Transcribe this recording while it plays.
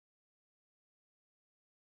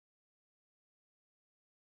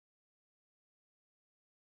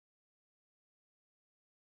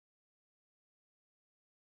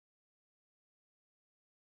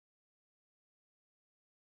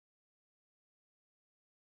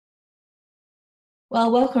Well,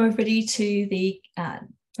 welcome everybody to the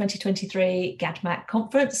 2023 GADMC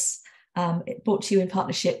conference, brought to you in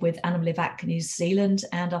partnership with Animal Evac New Zealand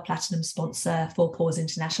and our platinum sponsor, Four Paws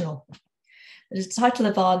International. The title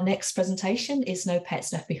of our next presentation is No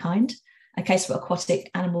Pets Left Behind, a case for aquatic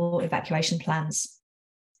animal evacuation plans.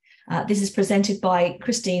 This is presented by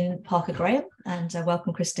Christine Parker-Graham, and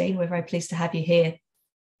welcome Christine, we're very pleased to have you here.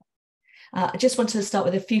 I just want to start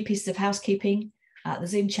with a few pieces of housekeeping. The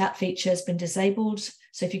Zoom chat feature has been disabled,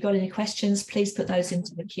 so if you've got any questions, please put those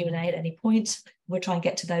into the Q&A at any point. We'll try and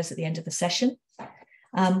get to those at the end of the session.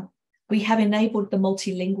 We have enabled the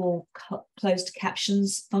multilingual closed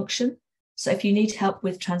captions function. So if you need help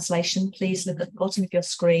with translation, please look at the bottom of your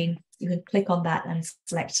screen. You can click on that and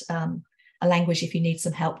select a language if you need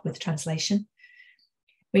some help with translation.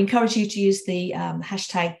 We encourage you to use the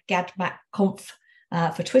hashtag GADMCconf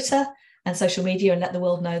for Twitter and social media, and let the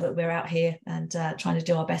world know that we're out here and trying to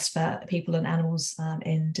do our best for people and animals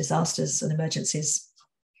in disasters and emergencies.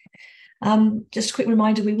 Just a quick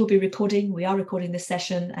reminder, we are recording this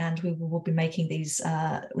session, and we will be making these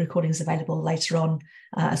recordings available later on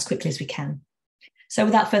as quickly as we can. So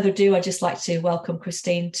without further ado, I'd just like to welcome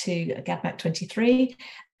Christine to GADMC 23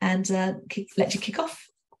 and let you kick off.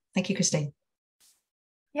 Thank you, Christine.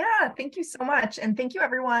 Yeah, thank you so much. And thank you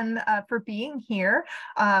everyone for being here.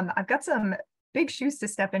 I've got some big shoes to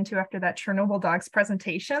step into after that Chernobyl dogs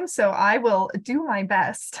presentation, so I will do my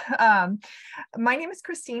best. My name is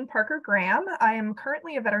Christine Parker-Graham. I am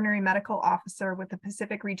currently a veterinary medical officer with the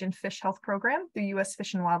Pacific Region Fish Health Program, the U.S.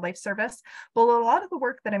 Fish and Wildlife Service. But a lot of the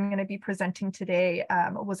work that I'm going to be presenting today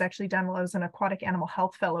was actually done while I was an aquatic animal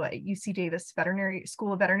health fellow at UC Davis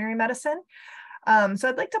School of Veterinary Medicine. So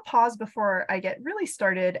I'd like to pause before I get really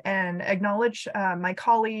started and acknowledge my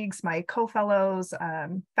colleagues, my co-fellows,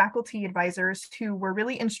 faculty advisors who were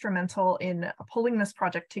really instrumental in pulling this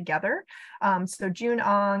project together. So June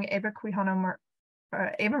Ong, Ava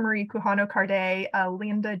Marie Quijano-Carde,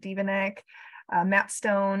 Linda Divanek, Matt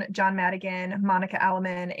Stone, John Madigan, Monica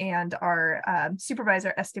Alleman, and our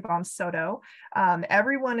supervisor, Esteban Soto.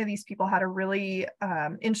 Every one of these people had a really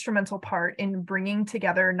instrumental part in bringing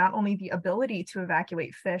together not only the ability to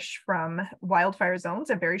evacuate fish from wildfire zones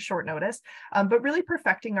at very short notice, but really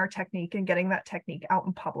perfecting our technique and getting that technique out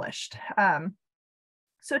and published.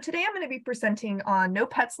 So today I'm going to be presenting on No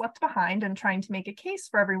Pets Left Behind and trying to make a case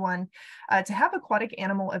for everyone to have aquatic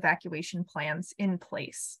animal evacuation plans in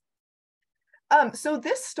place. So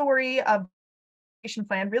this story of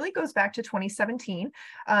plan really goes back to 2017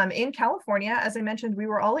 in California. As I mentioned, we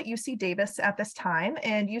were all at UC Davis at this time,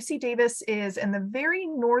 and UC Davis is in the very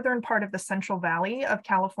northern part of the Central Valley of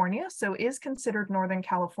California, so is considered Northern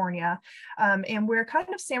California, and we're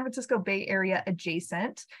kind of San Francisco Bay Area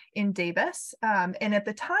adjacent in Davis. And at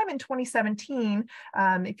the time in 2017,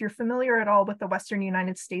 if you're familiar at all with the Western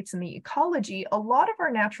United States and the ecology, a lot of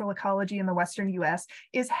our natural ecology in the Western US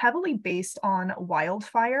is heavily based on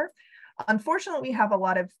wildfire. Unfortunately, we have a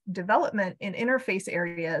lot of development in interface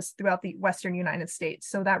areas throughout the Western United States.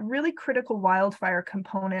 So that really critical wildfire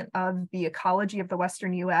component of the ecology of the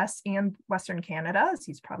Western US and Western Canada, as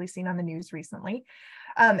you've probably seen on the news recently,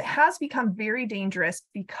 has become very dangerous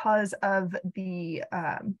because of the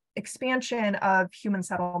expansion of human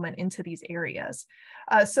settlement into these areas.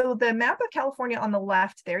 So the map of California on the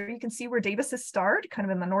left there, you can see where Davis is starred, kind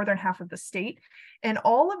of in the northern half of the state. And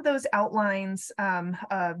all of those outlines,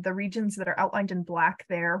 the regions that are outlined in black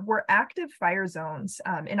there, were active fire zones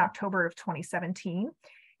in October of 2017.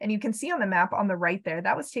 And you can see on the map on the right there,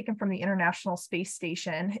 that was taken from the International Space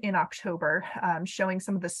Station in October, showing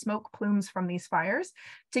some of the smoke plumes from these fires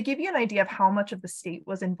to give you an idea of how much of the state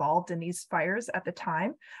was involved in these fires at the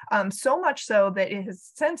time. So much so that it has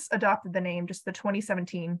since adopted the name, just the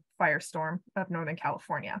 2017 firestorm of Northern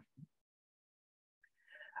California.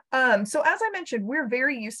 So as I mentioned, we're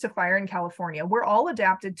very used to fire in California. We're all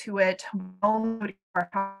adapted to it. We all know our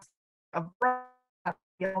house of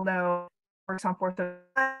we all know works on 4th of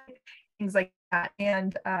July, things like that.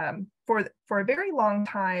 And for a very long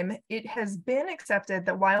time, it has been accepted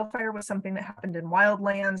that wildfire was something that happened in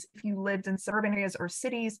wildlands. If you lived in suburban areas or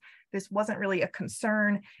cities, this wasn't really a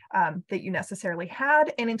concern that you necessarily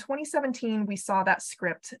had. And in 2017, we saw that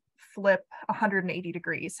script flip 180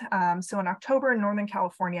 degrees. So in October in Northern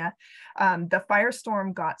California, the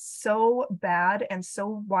firestorm got so bad and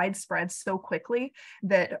so widespread so quickly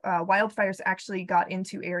that wildfires actually got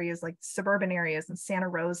into areas like suburban areas in Santa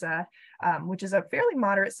Rosa, which is a fairly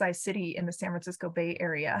moderate sized city in the San Francisco Bay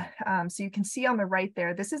Area. So you can see on the right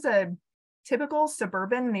there, this is a typical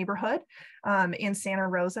suburban neighborhood in Santa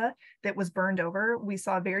Rosa that was burned over. We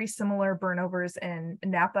saw very similar burnovers in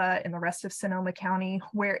Napa and the rest of Sonoma County,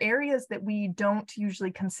 where areas that we don't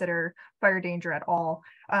usually consider fire danger at all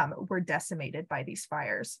were decimated by these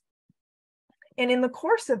fires. And in the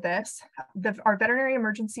course of this, our veterinary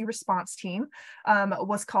emergency response team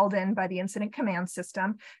was called in by the incident command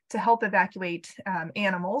system to help evacuate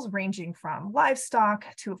animals ranging from livestock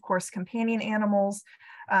to, of course, companion animals.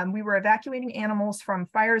 We were evacuating animals from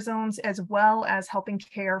fire zones as well as helping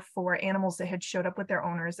care for animals that had showed up with their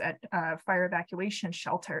owners at fire evacuation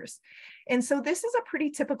shelters. And so this is a pretty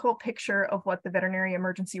typical picture of what the Veterinary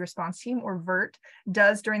Emergency Response Team, or VERT,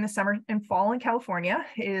 does during the summer and fall in California,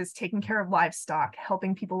 is taking care of livestock,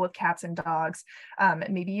 helping people with cats and dogs,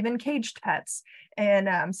 maybe even caged pets.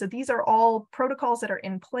 And so these are all protocols that are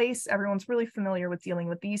in place. Everyone's really familiar with dealing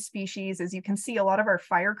with these species. As you can see, a lot of our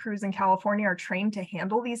fire crews in California are trained to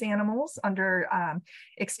handle these animals under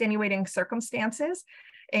extenuating circumstances.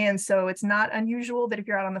 And so it's not unusual that if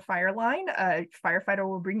you're out on the fire line, a firefighter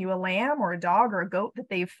will bring you a lamb or a dog or a goat that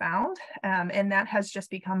they've found. And that has just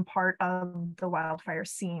become part of the wildfire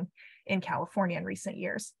scene in California in recent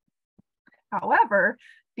years. However,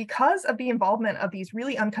 because of the involvement of these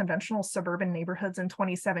really unconventional suburban neighborhoods in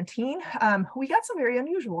 2017, we got some very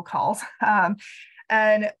unusual calls.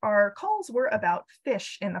 And our calls were about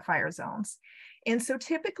fish in the fire zones. And so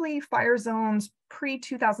typically fire zones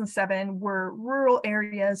pre-2007 were rural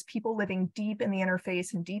areas, people living deep in the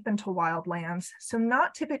interface and deep into wildlands. So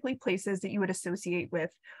not typically places that you would associate with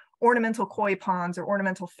ornamental koi ponds or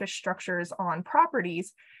ornamental fish structures on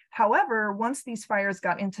properties. However, once these fires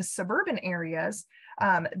got into suburban areas,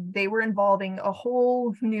 they were involving a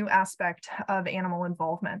whole new aspect of animal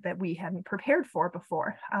involvement that we hadn't prepared for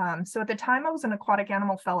before. So at the time, I was an aquatic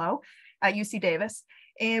animal fellow at UC Davis,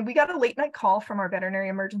 and we got a late night call from our veterinary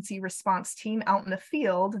emergency response team out in the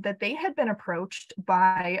field that they had been approached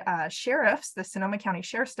by sheriffs, the Sonoma County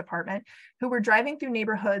Sheriff's Department, who were driving through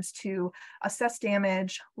neighborhoods to assess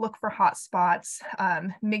damage, look for hot spots,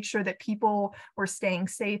 make sure that people were staying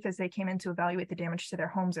safe as they came in to evaluate the damage to their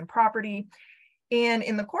homes and property. And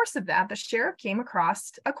in the course of that, the sheriff came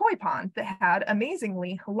across a koi pond that had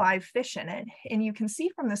amazingly live fish in it. And you can see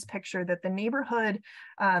from this picture that the neighborhood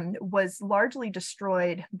was largely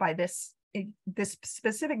destroyed by this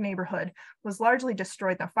specific neighborhood was largely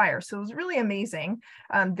destroyed in the fire. So it was really amazing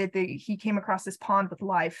that he came across this pond with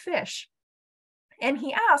live fish. And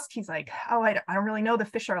he asked, he's like, oh, I don't really know, the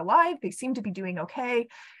fish are alive. They seem to be doing okay.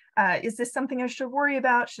 Is this something I should worry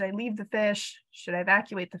about? Should I leave the fish? Should I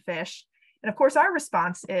evacuate the fish? And of course, our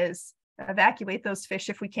response is evacuate those fish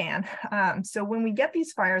if we can. So when we get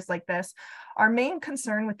these fires like this, our main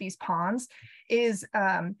concern with these ponds is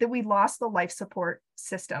that we lost the life support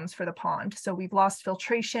systems for the pond. So we've lost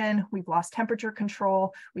filtration, we've lost temperature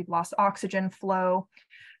control, we've lost oxygen flow.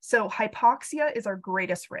 So hypoxia is our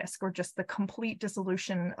greatest risk, or just the complete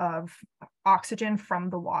dissolution of oxygen from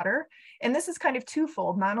the water. And this is kind of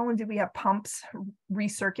twofold. Not only do we have pumps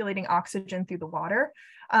recirculating oxygen through the water,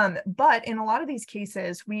 but in a lot of these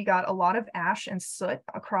cases, we got a lot of ash and soot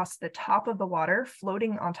across the top of the water,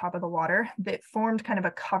 floating on top of the water, that formed kind of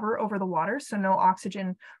a cover over the water. So no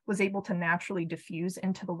oxygen was able to naturally diffuse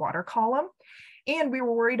into the water column. And we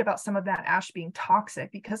were worried about some of that ash being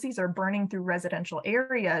toxic because these are burning through residential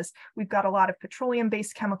areas. We've got a lot of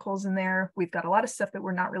petroleum-based chemicals in there. We've got a lot of stuff that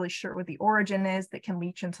we're not really sure what the origin is that can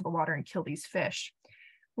leach into the water and kill these fish.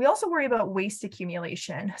 We also worry about waste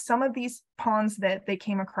accumulation. Some of these ponds that they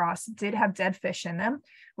came across did have dead fish in them,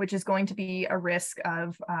 which is going to be a risk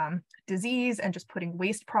of disease and just putting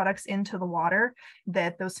waste products into the water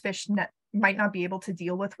that those fish might not be able to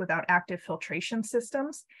deal with without active filtration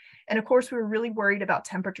systems. And of course, we were really worried about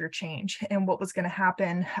temperature change and what was going to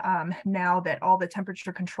happen now that all the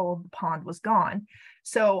temperature control of the pond was gone.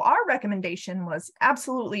 So our recommendation was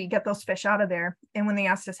absolutely get those fish out of there. And when they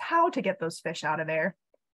asked us how to get those fish out of there,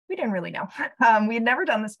 we didn't really know. We had never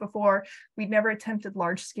done this before. We'd never attempted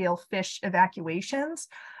large-scale fish evacuations,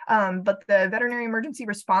 but the veterinary emergency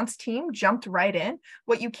response team jumped right in.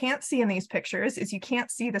 What you can't see in these pictures is you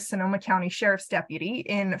can't see the Sonoma County Sheriff's deputy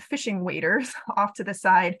in fishing waders off to the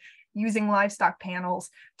side, using livestock panels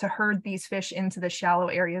to herd these fish into the shallow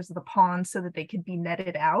areas of the pond so that they could be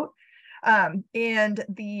netted out. And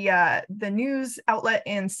the news outlet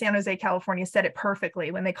in San Jose, California said it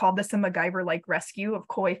perfectly when they called this a MacGyver-like rescue of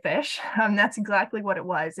koi fish. That's exactly what it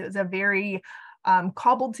was. It was a very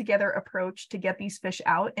cobbled together approach to get these fish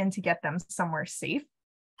out and to get them somewhere safe.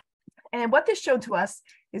 And what this showed to us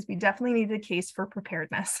is we definitely needed a case for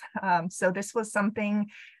preparedness. So this was something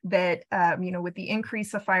that, with the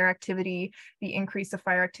increase of fire activity,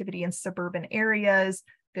 in suburban areas,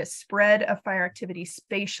 the spread of fire activity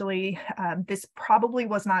spatially, this probably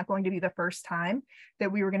was not going to be the first time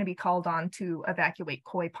that we were going to be called on to evacuate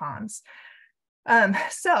koi ponds.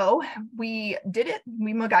 So we did it,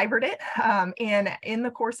 we MacGyvered it, and in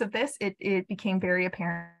the course of this, it became very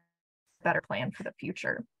apparent a better plan for the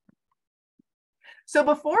future. So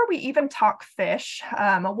before we even talk fish,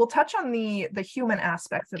 we'll touch on the human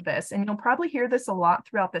aspects of this, and you'll probably hear this a lot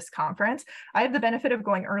throughout this conference. I have the benefit of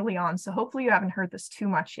going early on, so hopefully you haven't heard this too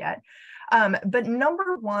much yet. But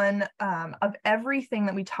number one of everything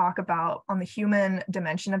that we talk about on the human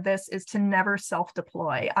dimension of this is to never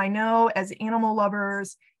self-deploy. I know as animal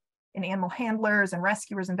lovers and animal handlers and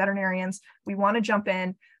rescuers and veterinarians, we want to jump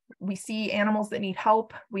in. We see animals that need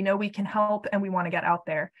help. We know we can help and we want to get out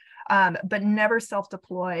there. But never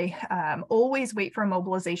self-deploy. Always wait for a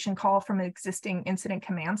mobilization call from existing incident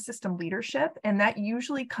command system leadership. And that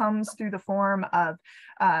usually comes through the form of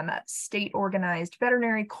state organized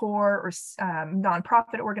veterinary corps or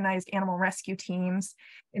nonprofit organized animal rescue teams.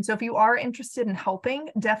 And so if you are interested in helping,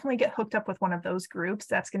 definitely get hooked up with one of those groups.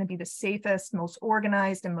 That's going to be the safest, most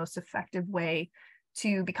organized, and most effective way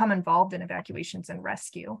to become involved in evacuations and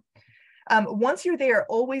rescue. Once you're there,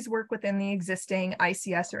 always work within the existing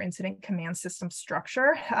ICS or incident command system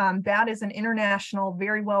structure. That is an international,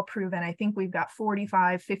 very well proven. I think we've got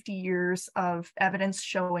 45, 50 years of evidence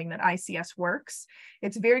showing that ICS works.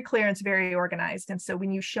 It's very clear, it's very organized. And so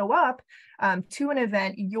when you show up to an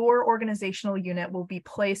event, your organizational unit will be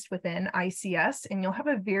placed within ICS, and you'll have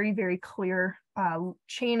a very, very clear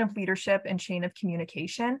chain of leadership and chain of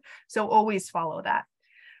communication. So always follow that.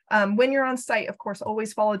 When you're on site, of course,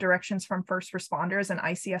 always follow directions from first responders and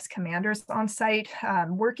ICS commanders on site.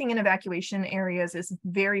 Working in evacuation areas is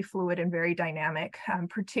very fluid and very dynamic,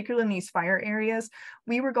 particularly in these fire areas.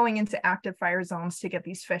 We were going into active fire zones to get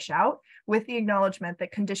these fish out with the acknowledgement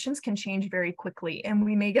that conditions can change very quickly. And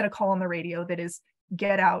we may get a call on the radio that is,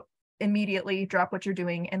 get out immediately, drop what you're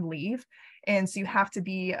doing and leave. And so you have to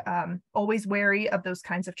be always wary of those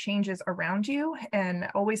kinds of changes around you and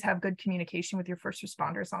always have good communication with your first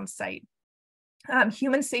responders on site.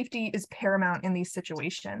 Human safety is paramount in these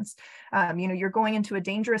situations. You're going into a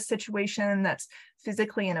dangerous situation that's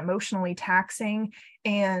physically and emotionally taxing.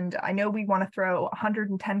 And I know we want to throw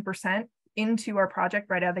 110% into our project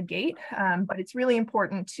right out of the gate, but it's really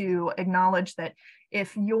important to acknowledge that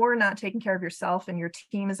if you're not taking care of yourself and your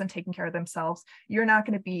team isn't taking care of themselves, you're not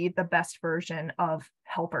going to be the best version of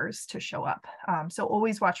helpers to show up. So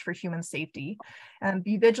always watch for human safety and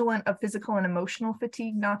be vigilant of physical and emotional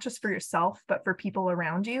fatigue, not just for yourself, but for people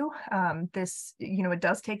around you. It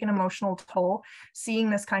does take an emotional toll, seeing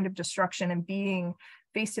this kind of destruction and being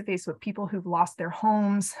face-to-face with people who've lost their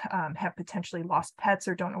homes, have potentially lost pets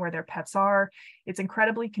or don't know where their pets are. It's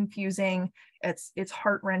incredibly confusing. It's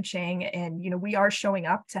heart-wrenching, and we are showing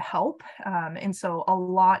up to help. And so a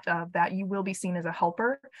lot of that you will be seen as a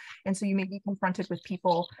helper. And so you may be confronted with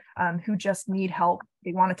people who just need help.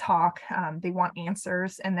 They want to talk, they want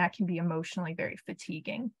answers, and that can be emotionally very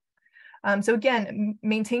fatiguing. So again,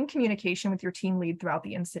 maintain communication with your team lead throughout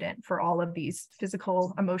the incident for all of these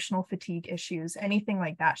physical, emotional fatigue issues. Anything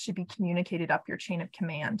like that should be communicated up your chain of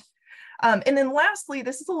command. And then lastly,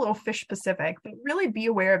 this is a little fish specific, but really be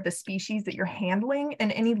aware of the species that you're handling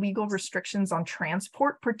and any legal restrictions on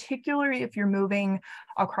transport, particularly if you're moving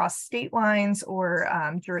across state lines or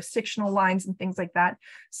jurisdictional lines and things like that.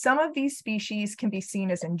 Some of these species can be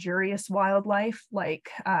seen as injurious wildlife,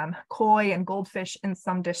 like koi and goldfish in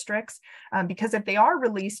some districts, because if they are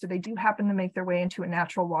released or they do happen to make their way into a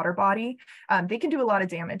natural water body, they can do a lot of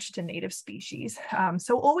damage to native species.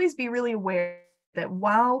 So always be really aware that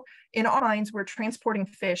while in our minds we're transporting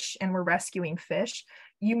fish and we're rescuing fish,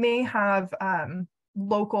 you may have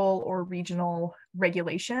local or regional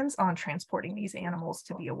regulations on transporting these animals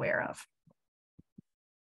to be aware of.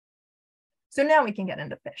 So now we can get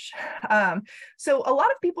into fish. So a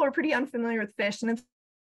lot of people are pretty unfamiliar with fish, and it's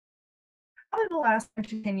probably the last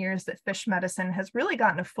 10 years that fish medicine has really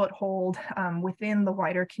gotten a foothold within the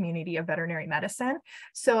wider community of veterinary medicine.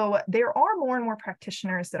 So there are more and more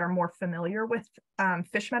practitioners that are more familiar with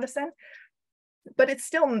fish medicine, but it's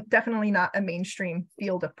still definitely not a mainstream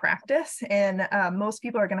field of practice. And most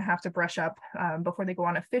people are going to have to brush up before they go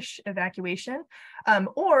on a fish evacuation,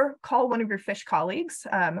 or call one of your fish colleagues.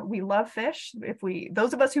 We love fish.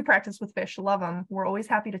 Those of us who practice with fish love them. We're always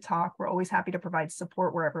happy to talk. We're always happy to provide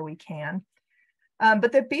support wherever we can.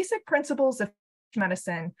 But the basic principles of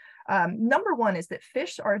medicine, number one is that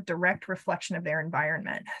fish are a direct reflection of their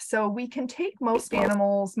environment. So we can take most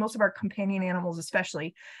animals, most of our companion animals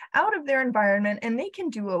especially, out of their environment and they can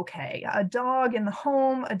do okay. A dog in the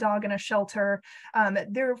home, a dog in a shelter,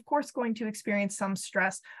 they're of course going to experience some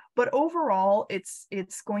stress, but overall it's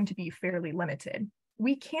going to be fairly limited.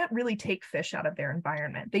 We can't really take fish out of their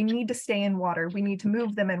environment. They need to stay in water. We need to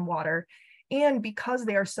move them in water. And because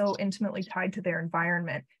they are so intimately tied to their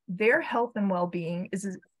environment, their health and well-being is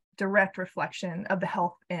a direct reflection of the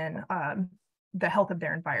health of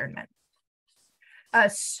their environment.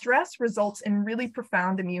 Stress results in really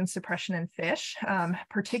profound immune suppression in fish,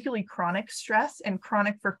 particularly chronic stress, and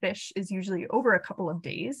chronic for fish is usually over a couple of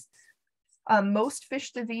days. Most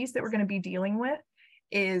fish disease that we're going to be dealing with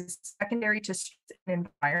is secondary to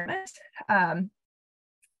environment.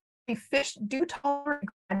 Fish do tolerate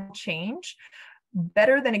gradual change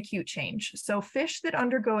better than acute change. So fish that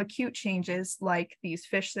undergo acute changes, like these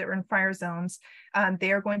fish that are in fire zones,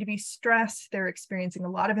 they are going to be stressed. They're experiencing a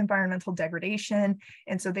lot of environmental degradation.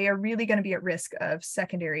 And so they are really going to be at risk of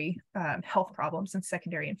secondary health problems and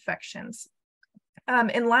secondary infections.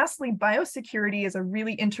 And lastly, biosecurity is a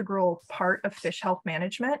really integral part of fish health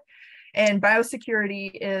management. And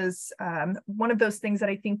biosecurity is one of those things that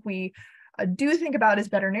I think we do think about as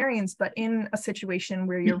veterinarians, but in a situation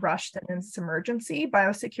where you're rushed and it's emergency,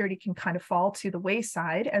 biosecurity can kind of fall to the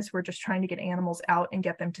wayside as we're just trying to get animals out and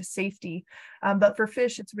get them to safety. But for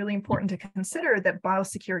fish, it's really important to consider that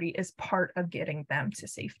biosecurity is part of getting them to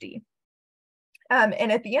safety.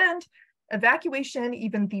 And at the end, evacuation,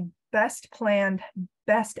 even the best planned,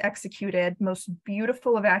 best executed, most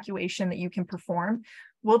beautiful evacuation that you can perform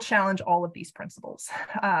will challenge all of these principles.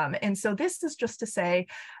 And so this is just to say,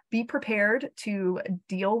 be prepared to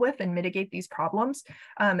deal with and mitigate these problems,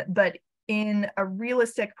 but in a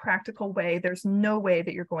realistic, practical way, there's no way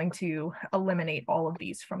that you're going to eliminate all of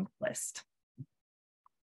these from the list.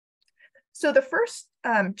 So the first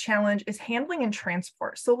challenge is handling and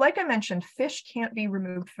transport. So like I mentioned, fish can't be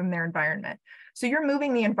removed from their environment. So you're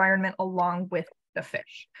moving the environment along with the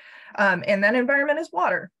fish. And that environment is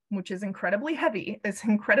water, which is incredibly heavy, it's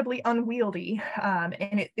incredibly unwieldy, and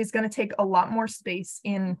it is going to take a lot more space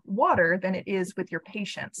in water than it is with your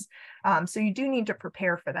patients. So you do need to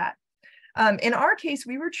prepare for that. In our case,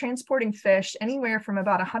 we were transporting fish anywhere from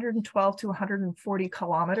about 112 to 140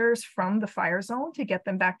 kilometers from the fire zone to get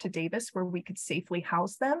them back to Davis where we could safely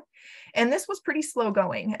house them. And this was pretty slow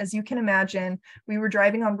going. As you can imagine, we were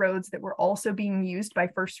driving on roads that were also being used by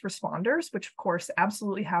first responders, which of course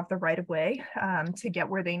absolutely have the right of way to get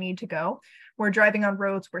where they need to go. We're driving on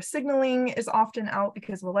roads where signaling is often out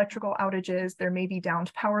because of electrical outages. There may be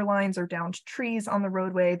downed power lines or downed trees on the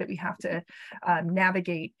roadway that we have to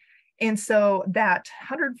navigate. And so that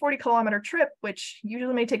 140 kilometer trip, which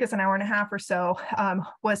usually may take us an hour and a half or so,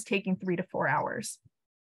 was taking 3 to 4 hours.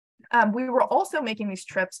 We were also making these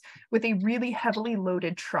trips with a really heavily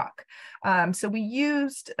loaded truck. So we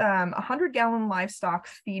used 100-gallon livestock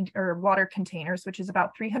feed or water containers, which is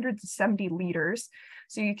about 370 liters.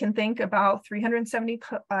 So you can think about 370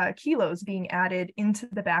 kilos being added into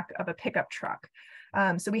the back of a pickup truck.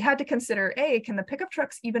 So we had to consider, can the pickup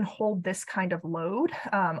trucks even hold this kind of load?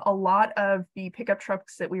 A lot of the pickup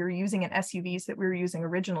trucks that we were using and SUVs that we were using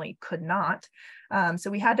originally could not. So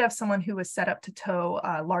we had to have someone who was set up to tow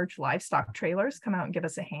large livestock trailers come out and give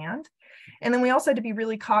us a hand. And then we also had to be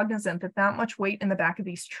really cognizant that that much weight in the back of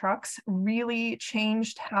these trucks really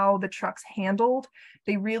changed how the trucks handled.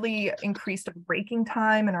 They really increased our braking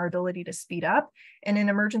time and our ability to speed up. And in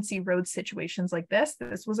emergency road situations like this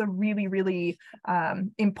was a really, really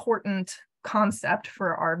important concept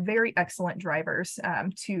for our very excellent drivers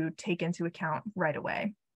to take into account right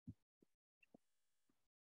away.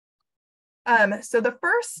 So the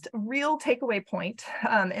first real takeaway point,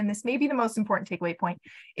 and this may be the most important takeaway point,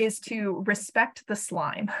 is to respect the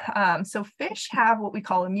slime. So fish have what we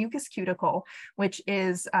call a mucus cuticle, which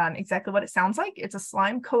is exactly what it sounds like. It's a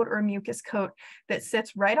slime coat or a mucus coat that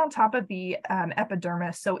sits right on top of the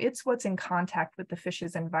epidermis. So it's what's in contact with the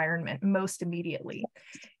fish's environment most immediately.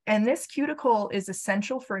 And this cuticle is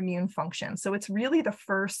essential for immune function. So it's really the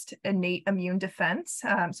first innate immune defense.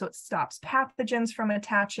 So it stops pathogens from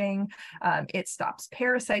attaching. It stops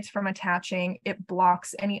parasites from attaching. It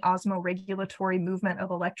blocks any osmoregulatory movement of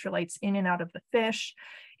electrolytes in and out of the fish.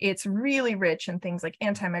 It's really rich in things like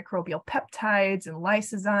antimicrobial peptides and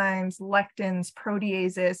lysozymes, lectins,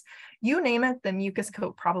 proteases, you name it, the mucus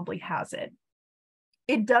coat probably has it.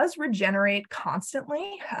 It does regenerate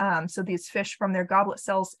constantly. So these fish from their goblet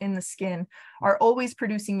cells in the skin are always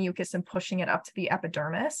producing mucus and pushing it up to the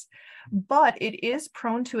epidermis, but it is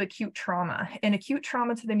prone to acute trauma. And acute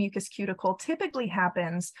trauma to the mucus cuticle typically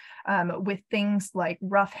happens with things like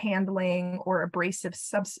rough handling or abrasive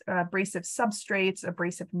substrates,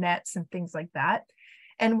 abrasive nets, and things like that.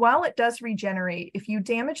 And while it does regenerate, if you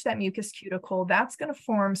damage that mucus cuticle, that's going to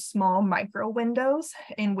form small micro windows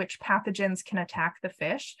in which pathogens can attack the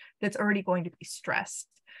fish that's already going to be stressed.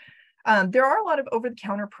 There are a lot of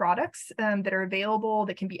over-the-counter products that are available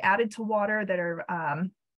that can be added to water that are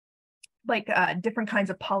different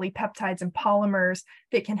kinds of polypeptides and polymers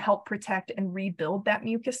that can help protect and rebuild that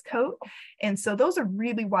mucus coat. And so those are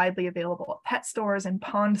really widely available at pet stores and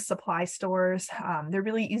pond supply stores. They're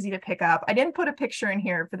really easy to pick up. I didn't put a picture in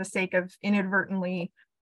here for the sake of inadvertently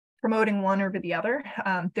promoting one over the other.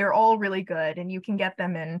 They're all really good, and you can get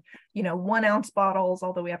them in, 1 ounce bottles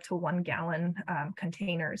all the way up to 1 gallon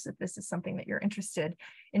containers if this is something that you're interested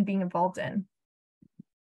in being involved in.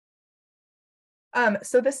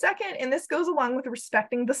 So the second, and this goes along with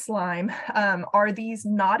respecting the slime, are these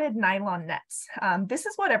knotted nylon nets. This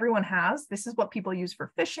is what everyone has. This is what people use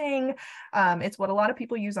for fishing. It's what a lot of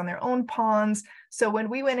people use on their own ponds. So when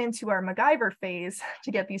we went into our MacGyver phase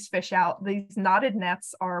to get these fish out, these knotted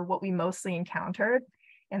nets are what we mostly encountered.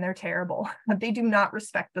 And they're terrible. They do not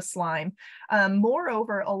respect the slime.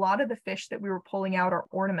 Moreover, a lot of the fish that we were pulling out are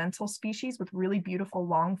ornamental species with really beautiful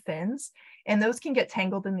long fins, and those can get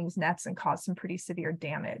tangled in these nets and cause some pretty severe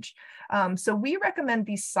damage. So we recommend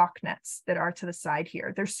these sock nets that are to the side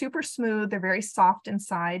here. They're super smooth, they're very soft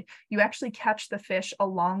inside. You actually catch the fish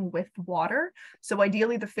along with water. So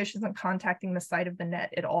ideally the fish isn't contacting the side of the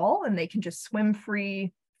net at all, and they can just swim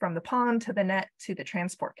free from the pond to the net to the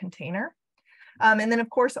transport container. And then, of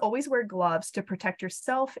course, always wear gloves to protect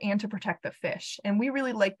yourself and to protect the fish. And we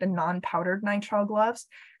really like the non-powdered nitrile gloves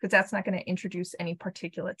because that's not going to introduce any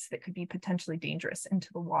particulates that could be potentially dangerous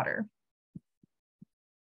into the water.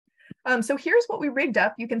 So here's what we rigged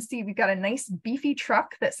up. You can see we've got a nice beefy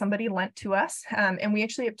truck that somebody lent to us. And we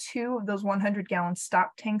actually have 2 of those 100-gallon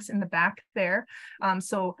stock tanks in the back there.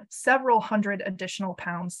 So several hundred additional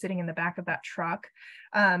pounds sitting in the back of that truck.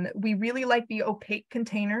 We really like the opaque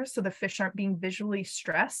containers so the fish aren't being visually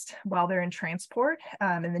stressed while they're in transport.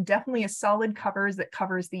 And then definitely a solid covers that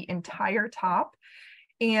covers the entire top.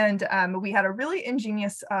 And we had a really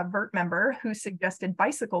ingenious VERT member who suggested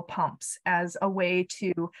bicycle pumps as a way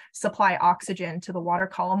to supply oxygen to the water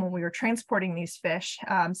column when we were transporting these fish.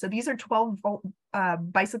 So these are 12-volt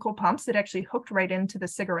bicycle pumps that actually hooked right into the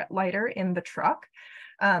cigarette lighter in the truck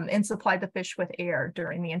and supplied the fish with air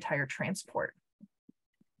during the entire transport.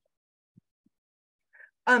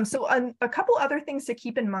 So a couple other things to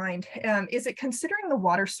keep in mind is that considering the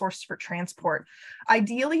water source for transport,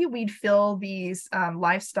 ideally we'd fill these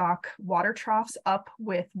livestock water troughs up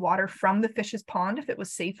with water from the fish's pond if it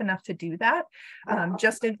was safe enough to do that,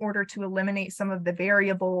 just in order to eliminate some of the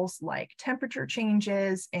variables like temperature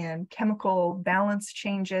changes and chemical balance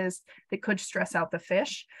changes that could stress out the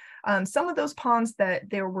fish. Some of those ponds that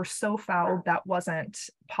there were so foul that wasn't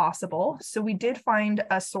possible. So we did find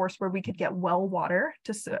a source where we could get well water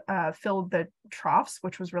to fill the troughs,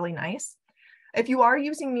 which was really nice. If you are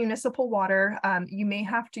using municipal water, you may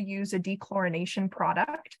have to use a dechlorination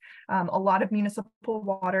product. A lot of municipal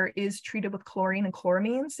water is treated with chlorine and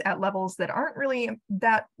chloramines at levels that aren't really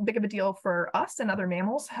that big of a deal for us and other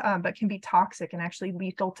mammals, but can be toxic and actually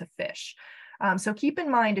lethal to fish. So keep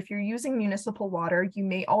in mind, if you're using municipal water, you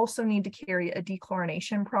may also need to carry a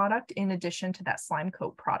dechlorination product in addition to that slime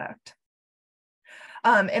coat product.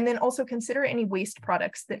 And then also consider any waste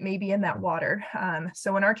products that may be in that water.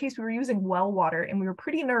 So in our case, we were using well water and we were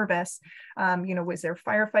pretty nervous. Was there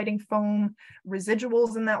firefighting foam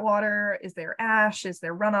residuals in that water? Is there ash? Is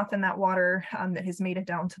there runoff in that water that has made it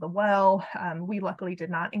down to the well? We luckily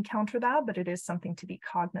did not encounter that, but it is something to be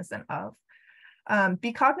cognizant of.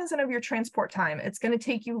 Be cognizant of your transport time. It's going to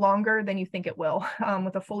take you longer than you think it will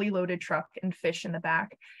with a fully loaded truck and fish in the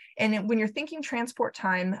back. And when you're thinking transport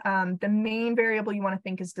time, the main variable you want to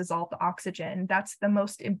think is dissolved oxygen. That's the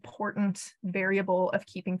most important variable of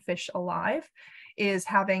keeping fish alive, is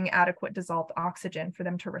having adequate dissolved oxygen for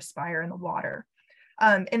them to respire in the water.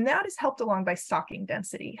 And that is helped along by stocking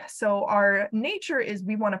density. So our nature is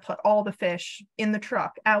we want to put all the fish in the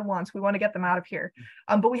truck at once. We want to get them out of here.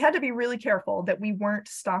 But we had to be really careful that we weren't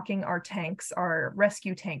stocking our tanks, our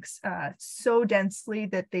rescue tanks, so densely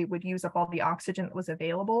that they would use up all the oxygen that was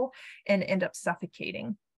available and end up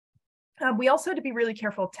suffocating. We also had to be really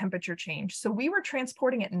careful of temperature change. So we were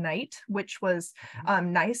transporting at night, which was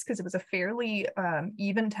nice because it was a fairly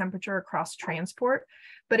even temperature across transport.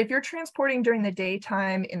 But if you're transporting during the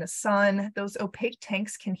daytime in the sun, those opaque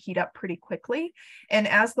tanks can heat up pretty quickly. And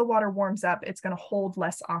as the water warms up, it's going to hold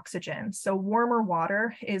less oxygen. So warmer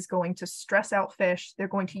water is going to stress out fish. They're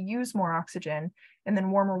going to use more oxygen. And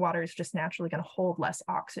then warmer water is just naturally going to hold less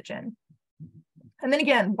oxygen. And then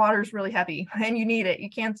again, water is really heavy and you need it. You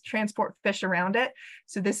can't transport fish around it.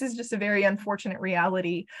 So this is just a very unfortunate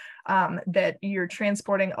reality that you're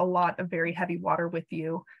transporting a lot of very heavy water with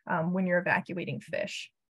you when you're evacuating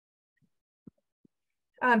fish.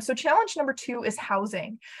 So challenge number 2 is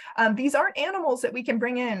housing. These aren't animals that we can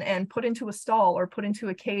bring in and put into a stall or put into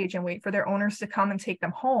a cage and wait for their owners to come and take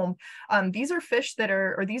them home. These are fish that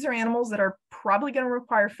are, or these are animals that are probably going to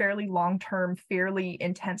require fairly long-term, fairly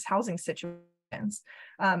intense housing situations.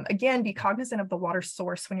 Again, be cognizant of the water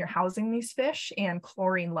source when you're housing these fish and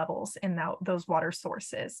chlorine levels in those water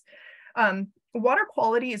sources. Water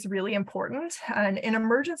quality is really important, and in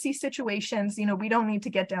emergency situations, you know, we don't need to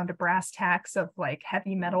get down to brass tacks of like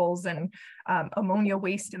heavy metals and ammonia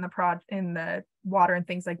waste in the water and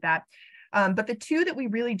things like that. But the two that we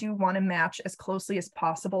really do want to match as closely as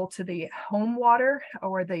possible to the home water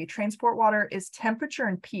or the transport water is temperature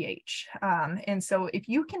and pH. And so if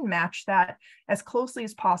you can match that as closely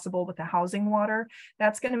as possible with the housing water,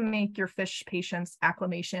 that's going to make your fish patients'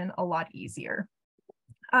 acclimation a lot easier.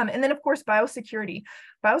 And then, of course, biosecurity.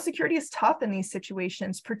 Biosecurity is tough in these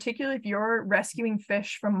situations, particularly if you're rescuing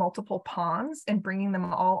fish from multiple ponds and bringing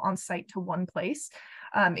them all on site to one place.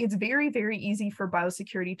 It's very, very easy for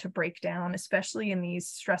biosecurity to break down, especially in these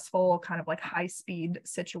stressful kind of like high-speed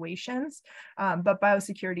situations. But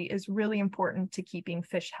biosecurity is really important to keeping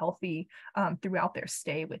fish healthy throughout their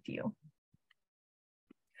stay with you.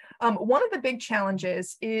 One of the big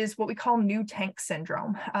challenges is what we call new tank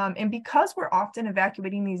syndrome. And because we're often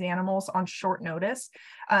evacuating these animals on short notice,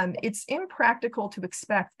 it's impractical to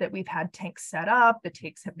expect that we've had tanks set up, the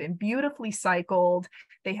tanks have been beautifully cycled,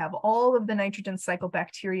 they have all of the nitrogen cycle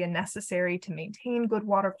bacteria necessary to maintain good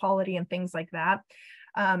water quality and things like that.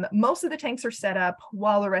 Most of the tanks are set up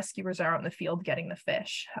while the rescuers are out in the field getting the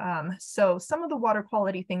fish. So some of the water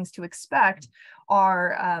quality things to expect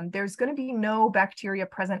are there's going to be no bacteria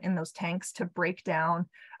present in those tanks to break down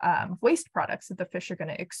waste products that the fish are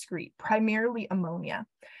going to excrete, primarily ammonia.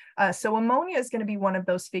 So ammonia is going to be one of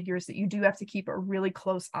those figures that you do have to keep a really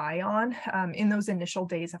close eye on in those initial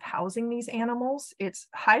days of housing these animals. It's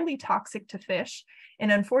highly toxic to fish,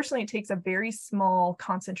 and unfortunately, it takes a very small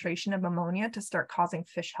concentration of ammonia to start causing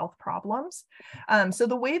fish health problems. So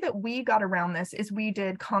the way that we got around this is we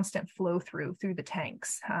did constant flow through the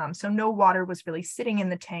tanks. So no water was really sitting in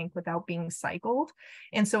the tank without being cycled.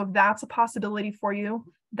 And so if that's a possibility for you,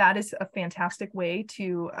 that is a fantastic way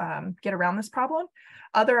to get around this problem.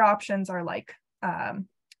 Other options are like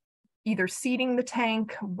either seeding the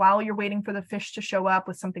tank while you're waiting for the fish to show up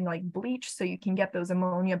with something like bleach so you can get those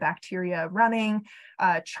ammonia bacteria running.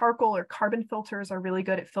 Charcoal or carbon filters are really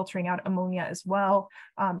good at filtering out ammonia as well.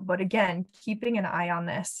 But again, keeping an eye on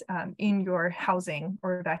this in your housing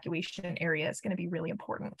or evacuation area is going to be really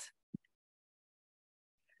important.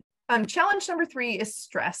 Challenge number 3 is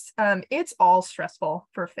stress. It's all stressful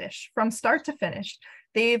for fish from start to finish.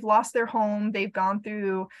 They've lost their home. They've gone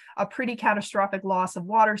through a pretty catastrophic loss of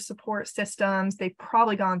water support systems. They've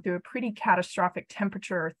probably gone through a pretty catastrophic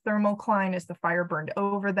temperature or thermocline as the fire burned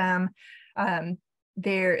over them. And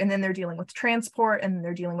then they're dealing with transport, and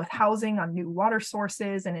they're dealing with housing on new water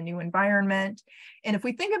sources and a new environment. And if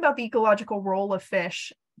we think about the ecological role of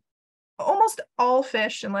fish, almost all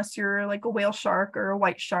fish, unless you're like a whale shark or a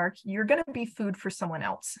white shark, you're going to be food for someone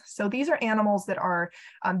else. So these are animals that are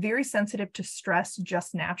very sensitive to stress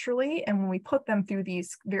just naturally. And when we put them through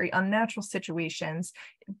these very unnatural situations,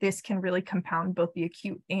 this can really compound both the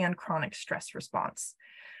acute and chronic stress response.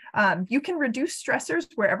 You can reduce stressors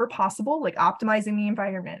wherever possible, like optimizing the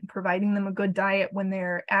environment, providing them a good diet when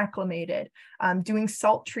they're acclimated, doing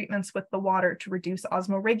salt treatments with the water to reduce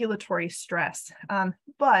osmoregulatory stress.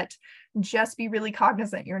 But just be really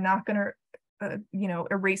cognizant, you're not going to,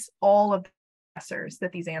 erase all of the stressors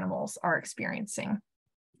that these animals are experiencing.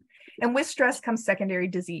 And with stress comes secondary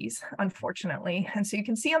disease, unfortunately. And so you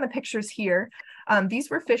can see on the pictures here, these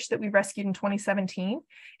were fish that we rescued in 2017,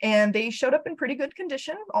 and they showed up in pretty good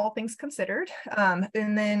condition, all things considered. And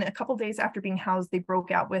then a couple days after being housed, they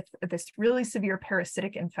broke out with this really severe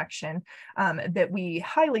parasitic infection that we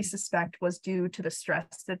highly suspect was due to the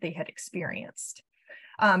stress that they had experienced.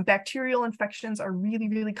 Bacterial infections are really,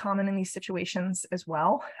 really common in these situations as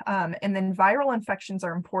well. And then viral infections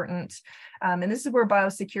are important. And this is where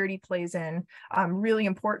biosecurity plays in. Really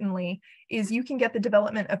importantly, is you can get the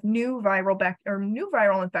development of new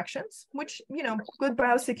viral infections, which, you know, good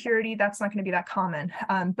biosecurity, that's not going to be that common.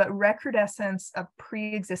 But recrudescence of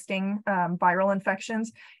pre-existing viral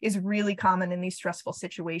infections is really common in these stressful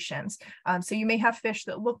situations. So you may have fish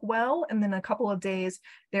that look well, and then a couple of days,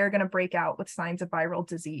 they're going to break out with signs of viral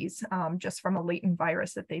disease just from a latent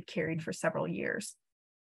virus that they've carried for several years.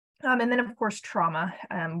 And then, of course, trauma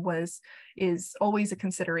is always a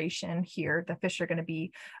consideration here. The fish are going to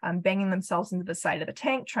be banging themselves into the side of the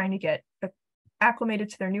tank, trying to get acclimated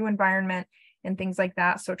to their new environment and things like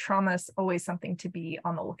that. So trauma is always something to be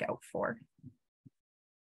on the lookout for.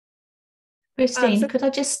 Christine, could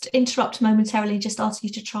I just interrupt momentarily, just ask you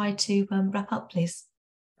to try to wrap up, please?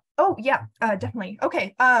 Oh, yeah, definitely.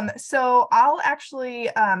 Okay, so I'll actually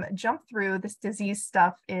jump through. This disease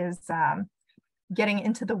stuff is getting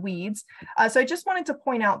into the weeds. So I just wanted to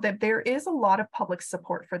point out that there is a lot of public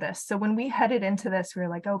support for this. So when we headed into this, we were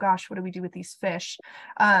like, oh gosh, what do we do with these fish?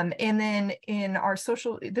 And then in our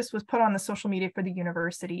this was put on the social media for the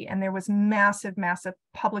university, and there was massive, massive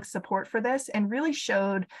public support for this, and really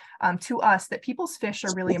showed to us that people's fish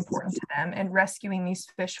are really important to them, and rescuing these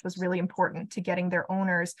fish was really important to getting their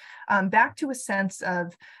owners back to a sense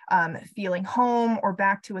of feeling home, or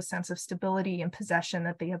back to a sense of stability and possession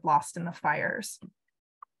that they had lost in the fires.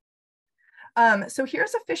 So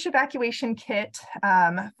here's a fish evacuation kit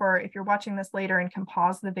for if you're watching this later and can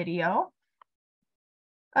pause the video.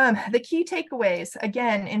 The key takeaways,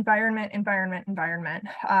 again, environment.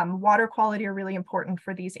 Water quality are really important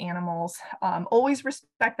for these animals. Always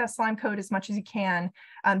respect that slime code as much as you can.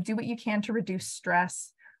 Do what you can to reduce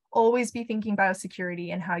stress. Always be thinking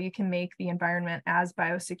biosecurity and how you can make the environment as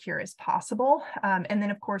biosecure as possible. And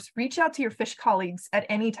then, of course, reach out to your fish colleagues at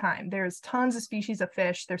any time. There's tons of species of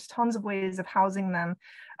fish. There's tons of ways of housing them,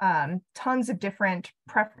 tons of different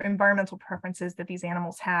environmental preferences that these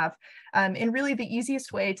animals have. And really the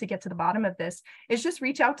easiest way to get to the bottom of this is just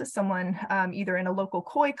reach out to someone either in a local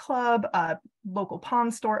koi club, a local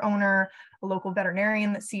pond store owner, a local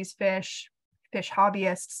veterinarian that sees fish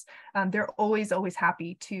hobbyists. They're always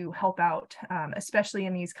happy to help out, especially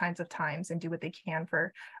in these kinds of times, and do what they can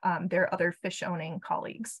for their other fish owning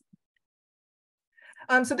colleagues.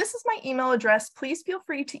 So this is my email address. Please feel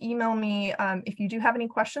free to email me if you do have any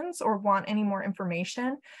questions or want any more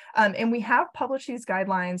information. And we have published these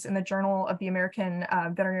guidelines in the Journal of the American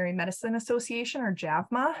Veterinary Medicine Association, or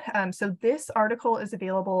JAVMA. So this article is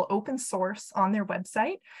available open source on their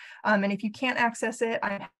website. And if you can't access it,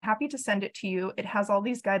 I'm happy to send it to you. It has all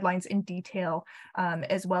these guidelines in detail,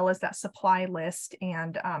 as well as that supply list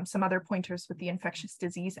and some other pointers with the infectious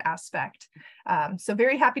disease aspect. So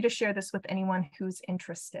very happy to share this with anyone who's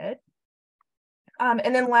interested.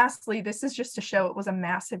 And then lastly, this is just to show it was a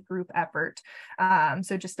massive group effort.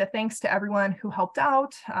 So just a thanks to everyone who helped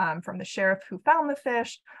out, from the sheriff who found the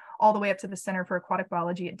fish, all the way up to the Center for Aquatic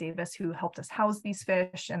Biology at Davis, who helped us house these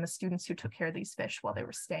fish, and the students who took care of these fish while they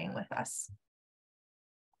were staying with us.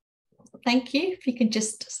 Thank you. If you can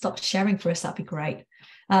just stop sharing for us, that'd be great.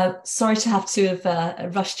 Sorry to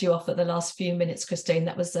have rushed you off at the last few minutes, Christine.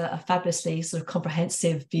 That was a fabulously sort of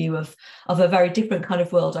comprehensive view of a very different kind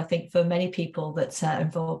of world, I think, for many people that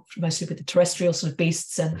involved mostly with the terrestrial sort of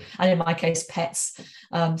beasts and in my case, pets.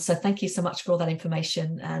 So thank you so much for all that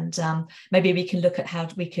information. And maybe we can look at how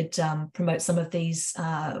we could promote some of these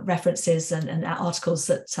references and articles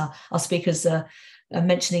that our speakers are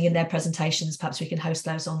mentioning in their presentations. Perhaps we can host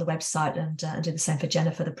those on the website and do the same for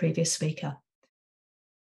Jennifer, the previous speaker.